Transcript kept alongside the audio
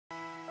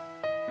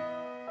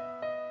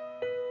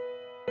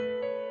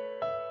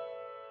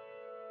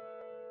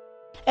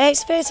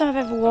It's the first time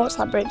I've ever walked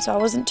Labyrinth, so I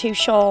wasn't too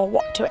sure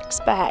what to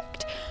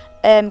expect.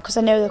 Because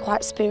I know they're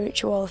quite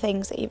spiritual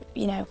things that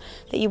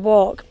you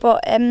walk.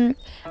 But I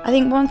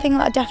think one thing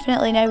that I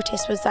definitely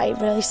noticed was that it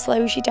really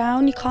slows you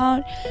down. You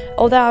can't,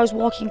 although I was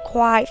walking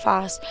quite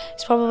fast,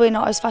 it's probably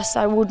not as fast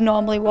as I would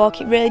normally walk.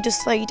 It really does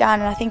slow you down,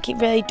 and I think it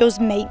really does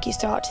make you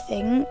start to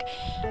think,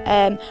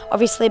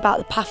 obviously about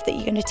the path that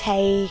you're going to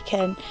take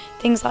and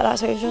things like that.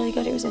 So it was really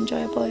good. It was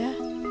enjoyable, yeah.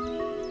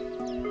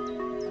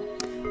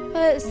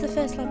 Well, it's the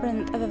first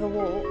labyrinth I've ever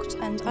walked,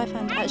 and I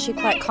found it actually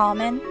quite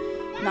calming.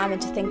 Not having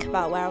to think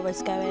about where I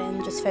was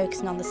going, just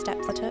focusing on the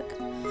steps I took.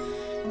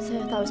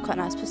 So that was quite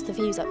nice, plus the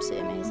view's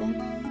absolutely amazing.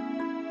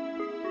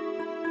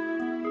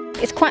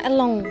 It's quite a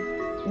long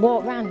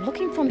walk round.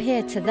 Looking from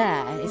here to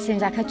there, it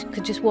seems like I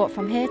could just walk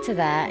from here to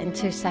there in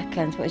 2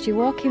 seconds, but as you're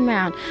walking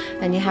round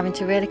and you're having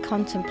to really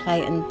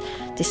contemplate and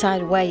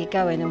decide where you're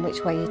going and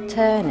which way you're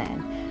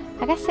turning,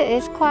 I guess it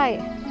is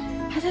quite,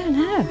 I don't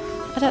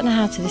know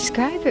how to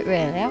describe it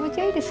really. How would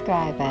you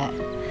describe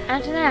it? I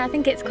don't know, I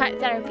think it's quite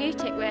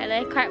therapeutic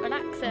really, quite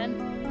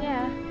relaxing,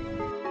 yeah.